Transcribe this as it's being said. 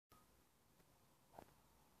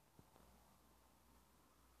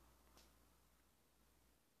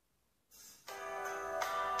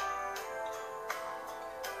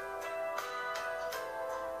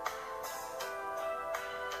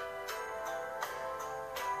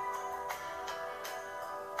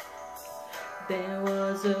There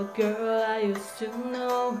was a girl I used to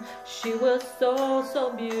know. She was so,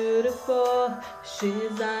 so beautiful.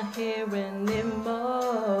 She's not here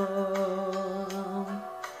anymore.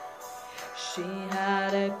 She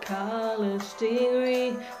had a college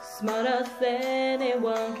degree, smarter than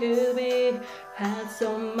anyone could be. Had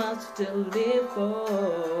so much to live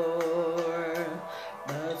for,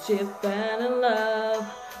 but she fell in love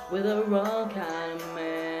with the wrong kind of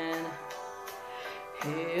man.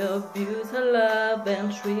 He abused her love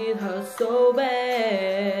and treated her so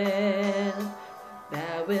bad.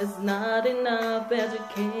 There is not enough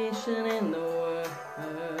education in the world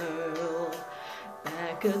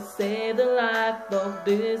that could save the life of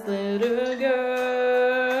this little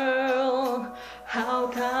girl. How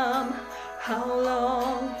come? How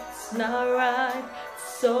long? It's not right,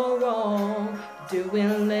 so wrong. Do we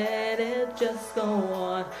let it just go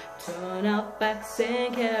on? Turn our backs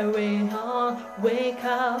and carry on. Wake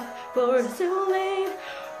up, for it's too late.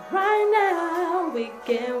 Right now we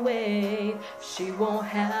can't wait. She won't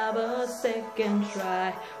have a second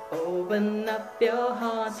try. Open up your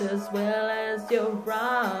heart as well as your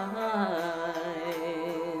eyes.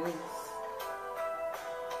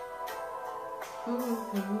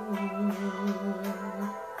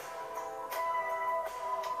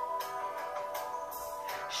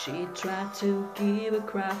 She tried to give a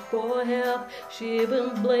cry for help. She even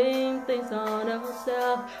blamed things on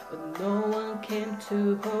herself, but no one came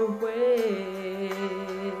to her aid.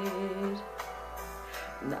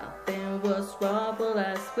 Nothing was wrong, but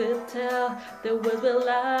as we tell the words we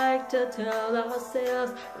like to tell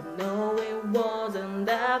ourselves, but no, it wasn't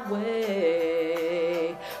that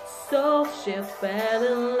way. So she fell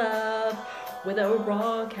in love with the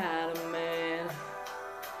wrong kind of man,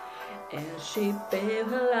 and she gave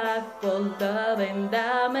her life for loving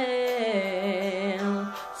that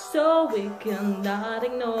man. So we cannot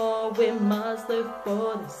ignore, we must look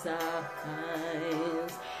for the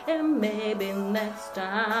signs. And maybe next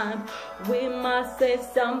time we might save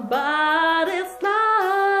somebody's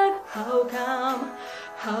life. How come?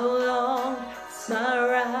 How long? It's not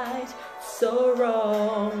right, so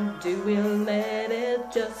wrong. Do we let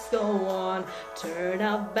it just go on? Turn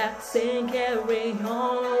our backs and carry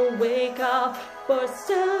on. Wake up, for it's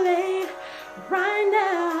too late. Right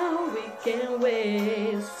now we can't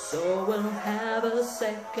wait, so we'll have a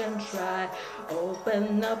second try.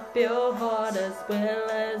 Open up your heart as well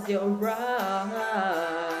as your eyes.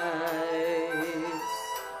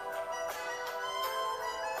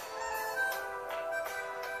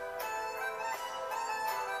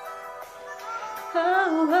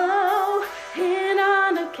 Oh, and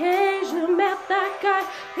on occasion met that guy.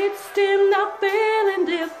 It's still not feeling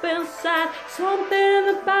deep inside. Something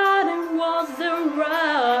about him wasn't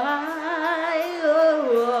right.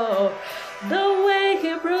 Oh, the way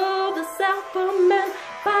he proved himself a man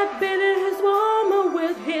by beating his woman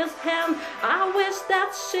with his hand. I wish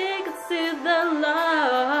that she could see the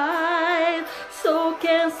light. So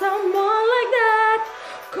can someone like that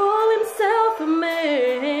call himself a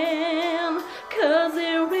man? 'Cause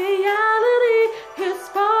in reality he's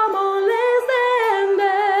far more less than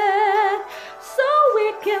that. So we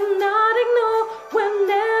cannot ignore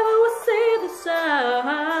whenever we see the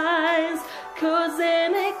signs. 'Cause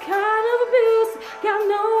any kind of abuse, God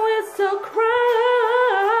knows it's a crime.